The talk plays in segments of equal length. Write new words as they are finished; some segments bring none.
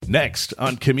Next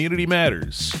on Community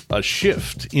Matters, a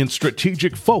shift in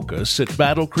strategic focus at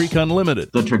Battle Creek Unlimited.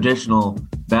 The traditional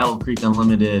Battle Creek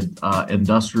Unlimited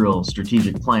industrial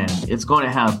strategic plan, it's going to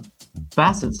have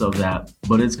facets of that,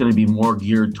 but it's going to be more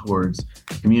geared towards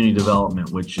community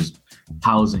development, which is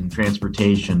housing,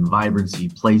 transportation, vibrancy,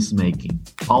 placemaking,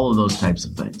 all of those types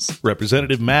of things.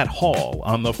 Representative Matt Hall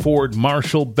on the Ford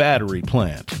Marshall battery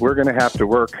plant. We're going to have to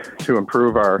work to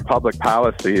improve our public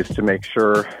policies to make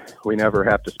sure we never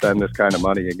have to spend this kind of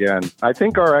money again. I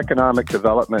think our economic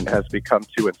development has become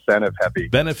too incentive heavy.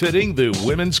 Benefiting the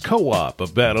Women's Co-op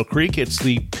of Battle Creek, it's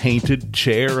the Painted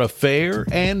Chair Affair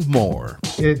and more.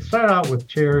 It started out with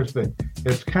chairs, but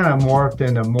it's kind of morphed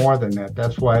into more than that.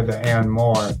 That's why the and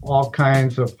more. All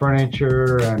kinds of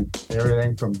furniture and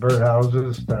everything from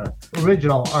birdhouses to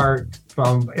original art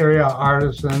from area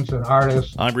artisans and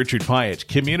artists. I'm Richard Pyatt.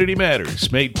 Community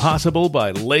Matters, made possible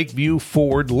by Lakeview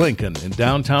Ford Lincoln in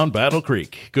downtown Battle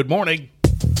Creek. Good morning.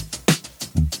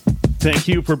 Thank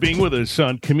you for being with us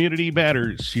on Community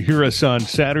Matters. You hear us on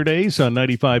Saturdays on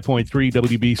 95.3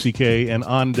 WBCK and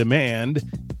on demand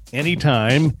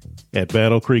anytime at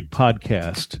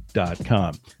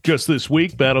battlecreekpodcast.com. Just this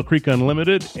week, Battle Creek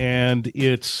Unlimited and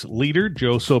its leader,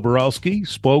 Joe Soborowski,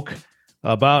 spoke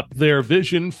about their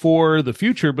vision for the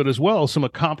future, but as well some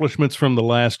accomplishments from the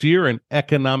last year and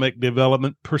economic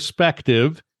development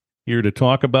perspective. Here to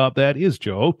talk about that is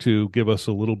Joe, to give us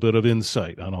a little bit of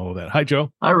insight on all of that. Hi, Joe.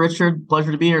 Hi, Richard.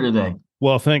 Pleasure to be here today.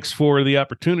 Well, thanks for the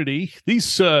opportunity.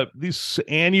 These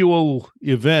annual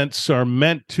events are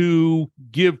meant to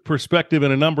give perspective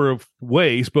in a number of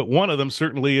ways, but one of them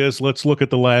certainly is let's look at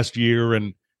the last year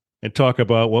and talk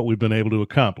about what we've been able to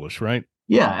accomplish, right?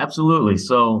 Yeah, absolutely.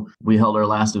 So we held our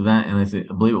last event, and I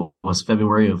believe it was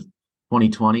February of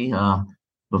 2020,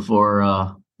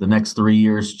 before the next 3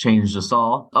 years changed us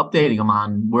all. Updating them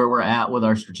on where we're at with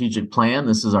our strategic plan.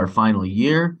 This is our final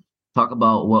year. Talk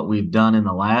about what we've done in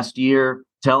the last year,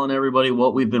 telling everybody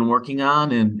what we've been working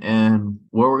on and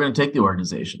where we're going to take the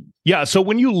organization. Yeah, so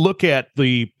when you look at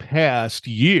the past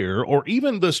year or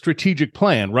even the strategic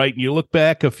plan, right, and you look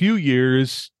back a few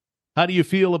years, how do you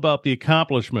feel about the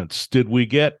accomplishments? Did we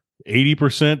get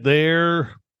 80%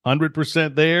 there,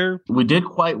 100% there? We did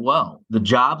quite well. The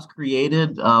jobs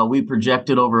created, we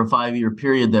projected over a 5-year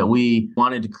period that we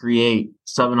wanted to create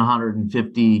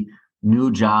 750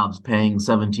 new jobs paying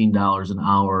 $17 an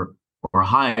hour or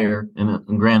higher. And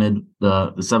granted,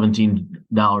 the $17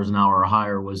 an hour or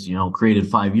higher was, created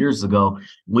 5 years ago.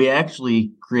 We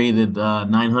actually created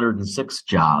 906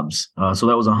 jobs. So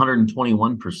that was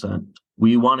 121%.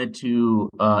 We wanted to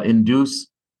induce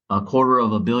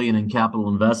 $250 million in capital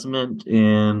investment,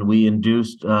 and we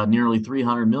induced nearly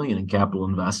 $300 million in capital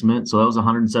investment. So that was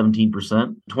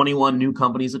 117%. 21 new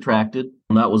companies attracted.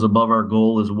 That was above our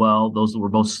goal as well. Those were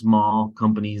both small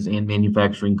companies and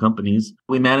manufacturing companies.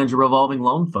 We manage a revolving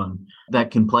loan fund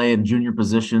that can play in junior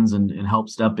positions and help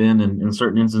step in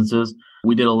certain instances.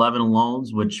 We did 11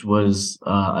 loans, which was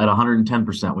at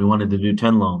 110%. We wanted to do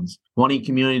 10 loans. 20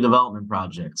 community development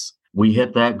projects. We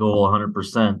hit that goal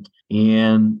 100%.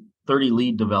 And 30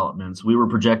 lead developments. We were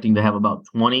projecting to have about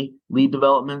 20 lead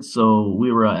developments, so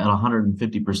we were at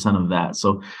 150% of that.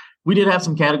 So we did have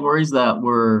some categories that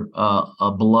were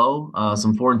below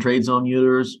some foreign trade zone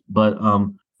users, but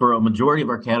for a majority of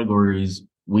our categories,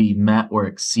 we met or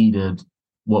exceeded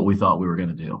what we thought we were going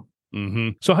to do.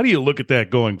 Mm-hmm. So how do you look at that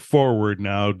going forward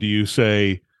now? Do you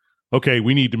say, okay,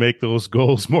 we need to make those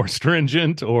goals more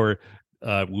stringent, or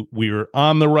we are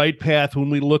on the right path when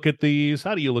we look at these?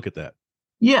 How do you look at that?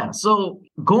 Yeah. So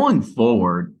going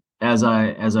forward, as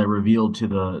I revealed to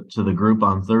the group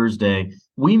on Thursday,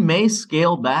 we may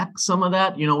scale back some of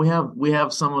that. We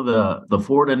have some of the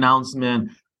Ford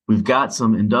announcement. We've got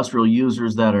some industrial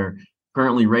users that are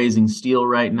currently raising steel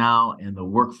right now, and the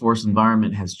workforce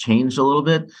environment has changed a little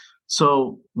bit.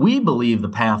 So we believe the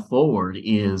path forward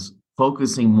is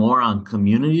focusing more on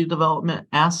community development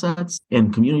assets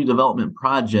and community development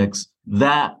projects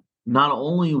that not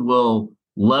only will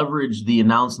leverage the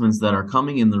announcements that are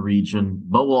coming in the region,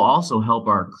 but will also help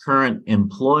our current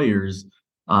employers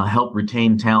help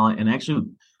retain talent. And actually,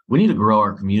 we need to grow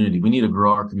our community. We need to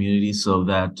grow our community so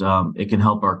that it can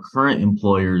help our current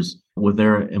employers with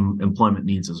their employment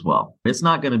needs as well. It's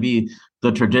not going to be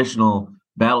the traditional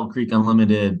Battle Creek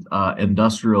Unlimited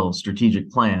industrial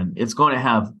strategic plan. It's going to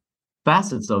have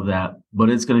facets of that, but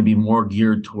it's going to be more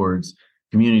geared towards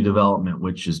community development,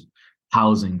 which is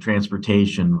housing,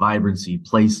 transportation, vibrancy,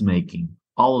 placemaking,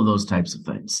 all of those types of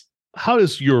things. How do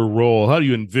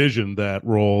you envision that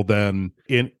role then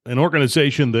in an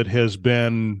organization that has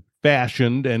been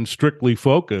fashioned and strictly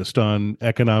focused on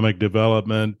economic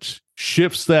development,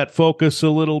 shifts that focus a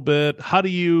little bit? How do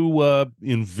you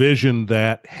envision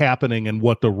that happening and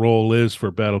what the role is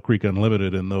for Battle Creek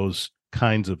Unlimited in those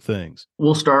kinds of things?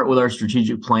 We'll start with our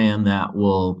strategic plan that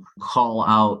will call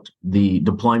out the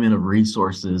deployment of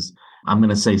resources. I'm going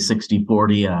to say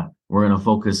 60-40. We're going to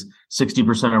focus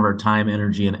 60% of our time,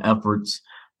 energy, and efforts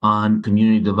on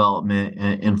community development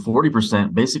and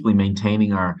 40% basically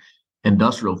maintaining our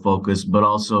industrial focus, but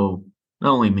also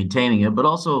not only maintaining it, but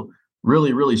also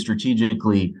really, really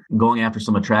strategically going after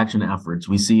some attraction efforts.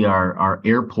 We see our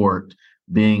airport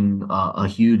being a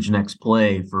huge next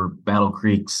play for Battle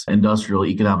Creek's industrial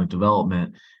economic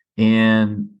development.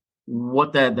 And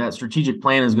what that strategic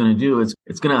plan is going to do is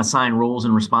it's going to assign roles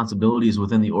and responsibilities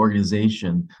within the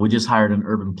organization. We just hired an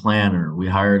urban planner. We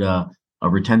hired a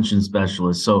retention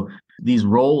specialist. So these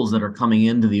roles that are coming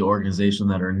into the organization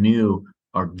that are new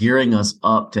are gearing us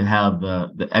up to have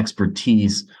the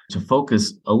expertise to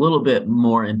focus a little bit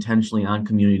more intentionally on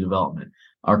community development.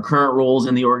 Our current roles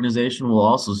in the organization will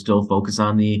also still focus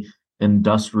on the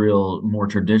industrial, more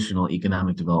traditional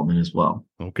economic development as well.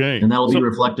 Okay. And that will be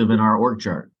reflective in our org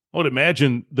chart. I would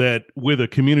imagine that with a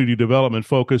community development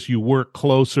focus, you work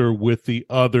closer with the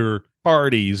other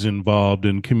parties involved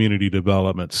in community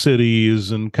development,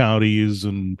 cities and counties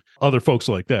and other folks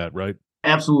like that, right?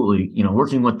 Absolutely.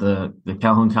 Working with the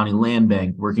Calhoun County Land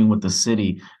Bank, working with the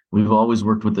city. We've always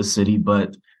worked with the city,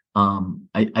 but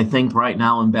I think right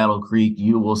now in Battle Creek,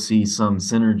 you will see some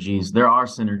synergies. There are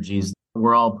synergies.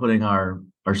 We're all putting our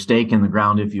stake in the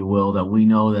ground, if you will, that we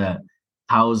know that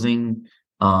housing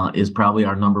is probably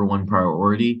our number one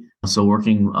priority. So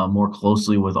working more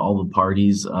closely with all the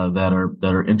parties that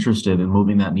are interested in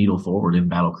moving that needle forward in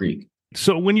Battle Creek.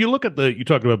 So when you look at you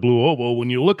talked about Blue Oval, when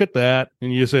you look at that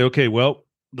and you say, okay, well,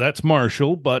 that's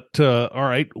Marshall, but all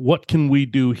right, what can we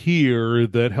do here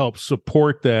that helps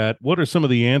support that? What are some of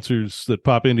the answers that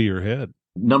pop into your head?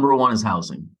 Number one is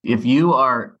housing. If you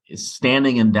are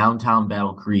standing in downtown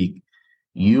Battle Creek,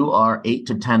 you are 8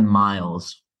 to 10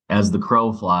 miles as the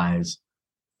crow flies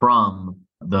from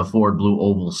the Ford Blue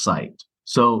Oval site.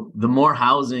 So the more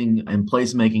housing and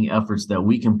placemaking efforts that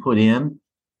we can put in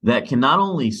that can not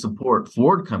only support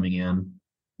Ford coming in,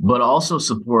 but also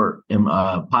support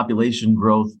population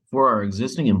growth for our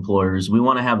existing employers, we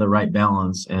want to have the right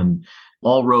balance, and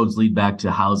all roads lead back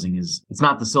to housing. It's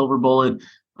not the silver bullet,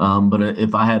 but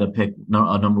if I had to pick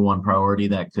a number one priority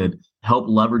that could help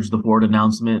leverage the Ford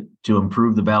announcement to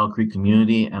improve the Battle Creek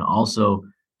community and also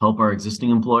help our existing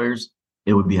employers,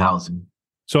 it would be housing.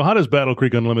 So how does Battle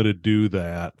Creek Unlimited do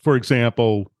that? For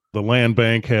example, the land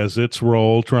bank has its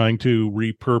role trying to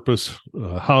repurpose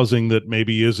housing that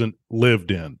maybe isn't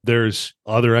lived in. There's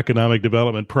other economic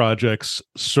development projects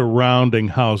surrounding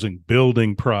housing,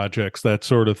 building projects, that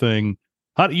sort of thing.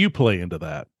 How do you play into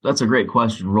that? That's a great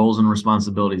question. Roles and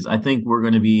responsibilities. I think we're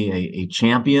going to be a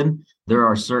champion. There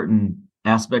are certain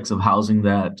aspects of housing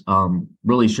that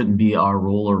really shouldn't be our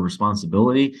role or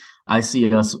responsibility. I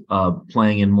see us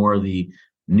playing in more of the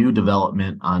new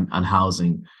development on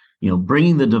housing.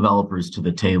 Bringing the developers to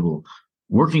the table,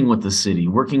 working with the city,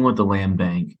 working with the land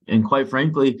bank, and quite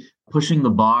frankly, pushing the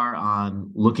bar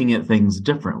on looking at things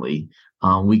differently.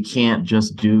 We can't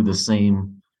just do the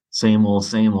same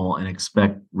old and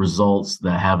expect results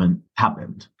that haven't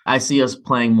happened. I see us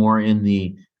playing more in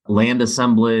the land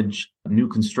assemblage, new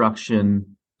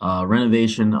construction,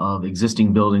 renovation of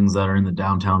existing buildings that are in the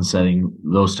downtown setting,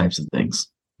 those types of things.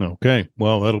 Okay.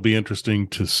 Well, that'll be interesting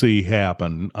to see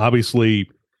happen. Obviously,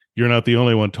 you're not the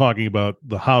only one talking about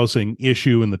the housing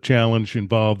issue and the challenge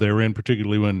involved therein,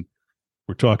 particularly when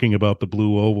we're talking about the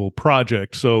Blue Oval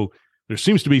project. So there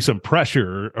seems to be some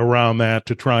pressure around that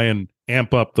to try and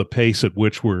amp up the pace at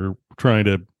which we're trying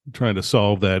to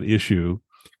solve that issue.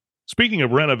 Speaking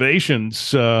of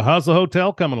renovations, how's the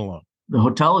hotel coming along? The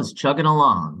hotel is chugging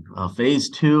along. Phase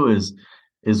 2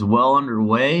 is well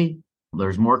underway.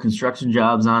 There's more construction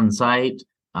jobs on site.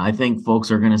 I think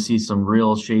folks are going to see some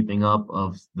real shaping up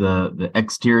of the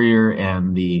exterior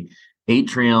and the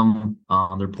atrium.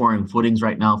 They're pouring footings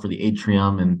right now for the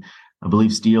atrium, and I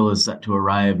believe steel is set to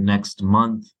arrive next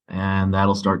month, and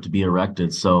that'll start to be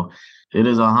erected. So it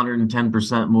is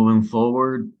 110% moving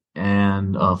forward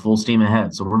and full steam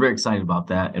ahead. So we're very excited about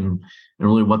that and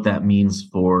really what that means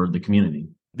for the community.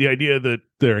 The idea that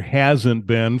there hasn't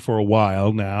been for a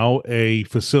while now a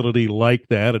facility like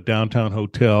that, a downtown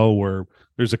hotel where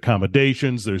there's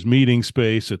accommodations, there's meeting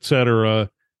space, et cetera.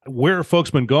 Where have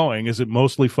folks been going? Is it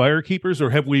mostly firekeepers, or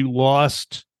have we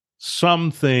lost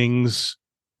some things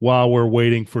while we're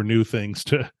waiting for new things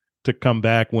to come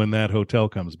back when that hotel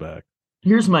comes back?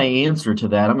 Here's my answer to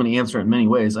that. I'm going to answer it in many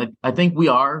ways. I think we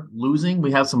are losing.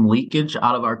 We have some leakage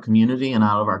out of our community and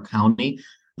out of our county.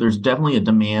 There's definitely a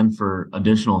demand for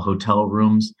additional hotel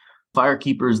rooms.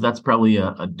 Firekeepers, that's probably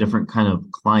a different kind of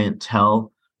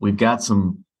clientele. We've got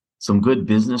some good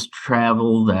business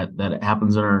travel that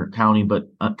happens in our county, but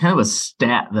kind of a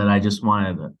stat that I just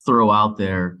wanted to throw out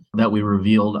there that we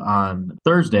revealed on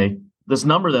Thursday. This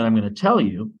number that I'm going to tell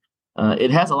you,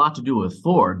 it has a lot to do with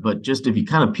Ford, but just if you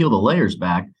kind of peel the layers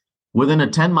back, within a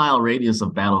 10-mile radius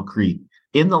of Battle Creek,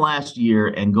 in the last year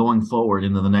and going forward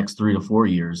into the next 3 to 4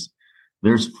 years,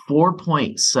 there's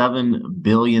 $4.7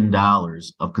 billion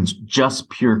of just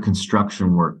pure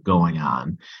construction work going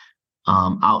on.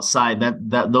 Outside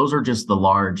that, those are just the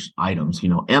large items.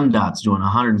 MDOT's doing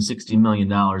 $160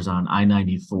 million on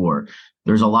I-94.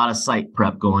 There's a lot of site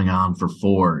prep going on for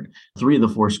Ford. 3 of the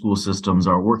 4 school systems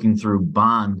are working through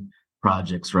bond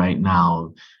projects right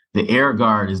now. The Air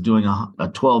Guard is doing a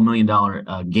 $12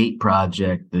 million gate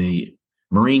project. The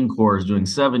Marine Corps is doing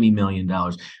 $70 million.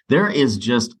 There is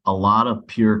just a lot of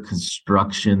pure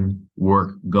construction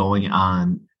work going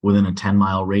on within a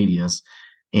 10-mile radius.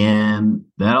 And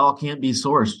that all can't be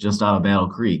sourced just out of Battle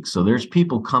Creek. So there's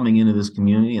people coming into this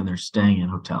community and they're staying in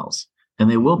hotels.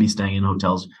 And they will be staying in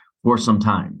hotels for some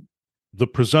time. The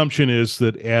presumption is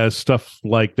that as stuff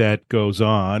like that goes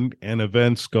on and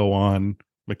events go on,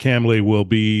 McCamley will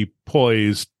be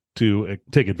poised to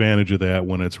take advantage of that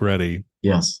when it's ready.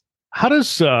 Yes. How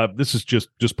does this is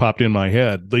just popped in my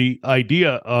head, the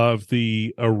idea of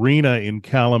the arena in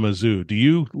Kalamazoo? Do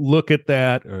you look at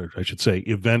that, or I should say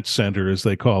event center as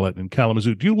they call it in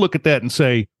Kalamazoo, do you look at that and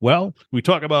say, well, we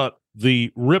talk about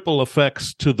the ripple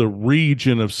effects to the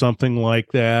region of something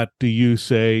like that? Do you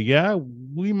say, yeah,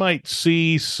 we might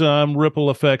see some ripple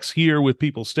effects here with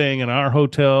people staying in our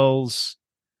hotels,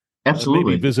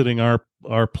 absolutely, maybe visiting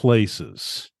our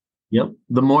places? Yep.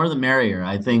 The more the merrier.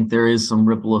 I think there is some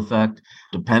ripple effect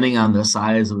depending on the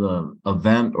size of the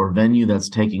event or venue that's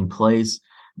taking place.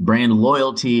 Brand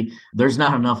loyalty. There's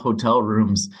not enough hotel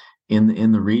rooms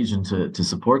in the region to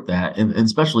support that, and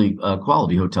especially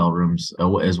quality hotel rooms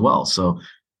as well. So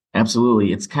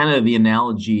absolutely. It's kind of the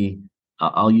analogy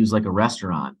I'll use like a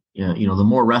restaurant. The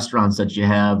more restaurants that you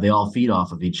have, they all feed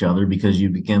off of each other because you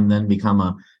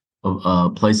become a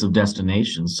place of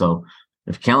destination. So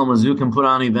if Kalamazoo can put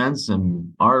on events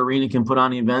and our arena can put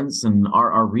on events and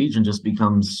our region just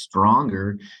becomes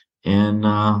stronger and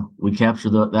we capture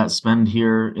that spend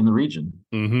here in the region.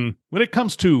 Mm-hmm. When it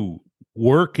comes to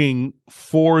working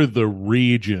for the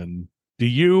region, do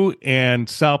you and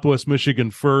Southwest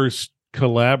Michigan First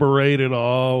collaborate at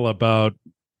all about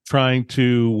trying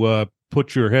to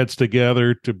put your heads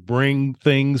together to bring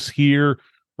things here?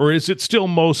 Or is it still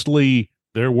mostly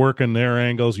they're working their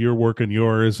angles, you're working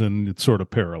yours, and it's sort of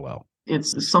parallel?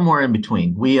 It's somewhere in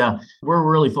between. We're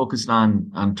really focused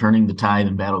on turning the tide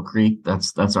in Battle Creek.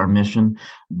 That's our mission.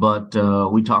 But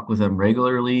we talk with them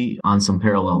regularly on some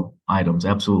parallel items.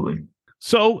 Absolutely.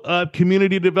 So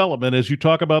community development, as you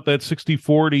talk about that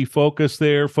 60-40 focus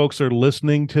there, folks are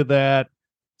listening to that.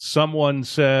 Someone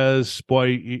says,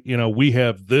 boy, we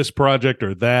have this project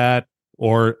or that,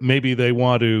 or maybe they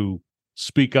want to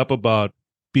speak up about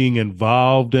being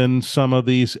involved in some of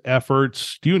these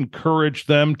efforts. Do you encourage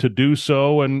them to do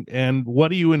so? And what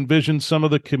do you envision some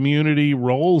of the community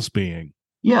roles being?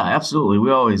 Yeah, absolutely. We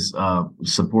always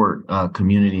support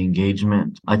community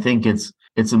engagement. I think it's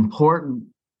important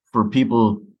for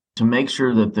people to make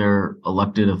sure that their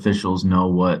elected officials know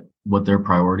what their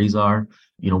priorities are,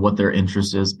 what their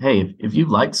interest is. Hey, if you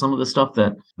like some of the stuff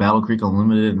that Battle Creek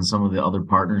Unlimited and some of the other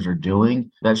partners are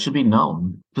doing, that should be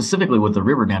known. Specifically with the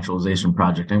River Naturalization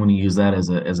Project, I'm going to use that as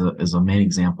a main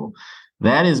example.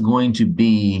 That is going to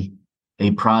be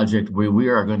a project where we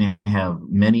are going to have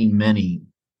many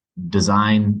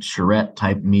design charrette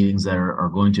type meetings that are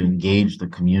going to engage the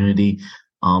community.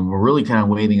 We're really kind of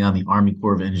waiting on the Army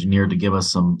Corps of Engineers to give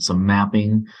us some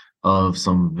mapping of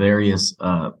some various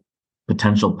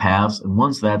potential paths. And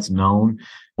once that's known,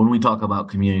 when we talk about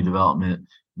community development,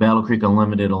 Battle Creek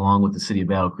Unlimited, along with the city of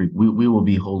Battle Creek, we will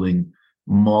be holding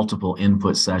multiple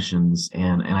input sessions.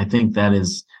 And I think that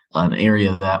is an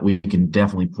area that we can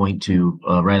definitely point to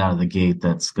right out of the gate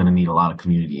that's going to need a lot of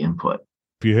community input.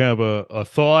 If you have a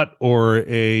thought or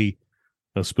a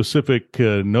specific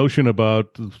notion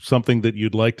about something that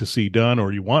you'd like to see done,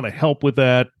 or you want to help with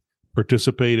that,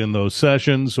 participate in those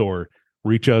sessions, or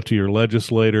reach out to your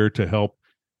legislator to help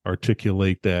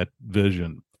articulate that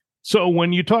vision. So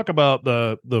when you talk about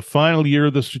the final year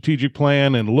of the strategic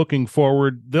plan and looking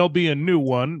forward, there'll be a new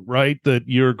one, right, that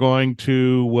you're going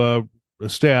to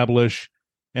establish,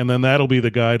 and then that'll be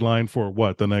the guideline for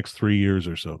the next 3 years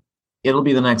or so. It'll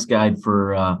be the next guide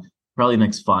for probably the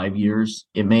next 5 years.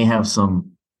 It may have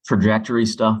some trajectory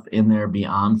stuff in there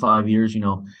beyond 5 years. We're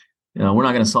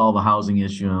not going to solve a housing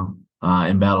issue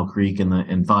in Battle Creek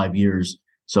in 5 years.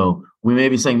 So we may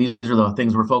be saying these are the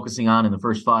things we're focusing on in the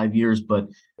first 5 years, but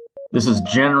this is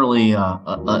generally a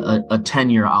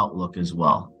 10-year outlook as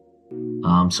well.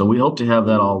 So we hope to have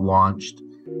that all launched,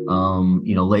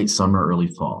 late summer, early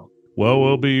fall. Well,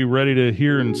 we'll be ready to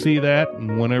hear and see that.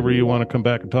 And whenever you want to come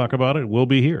back and talk about it, we'll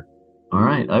be here. All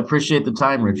right. I appreciate the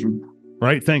time, Richard.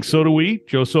 Right. Thanks. So do we.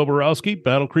 Joe Soborowski,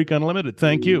 Battle Creek Unlimited.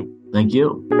 Thank you. Thank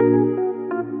you.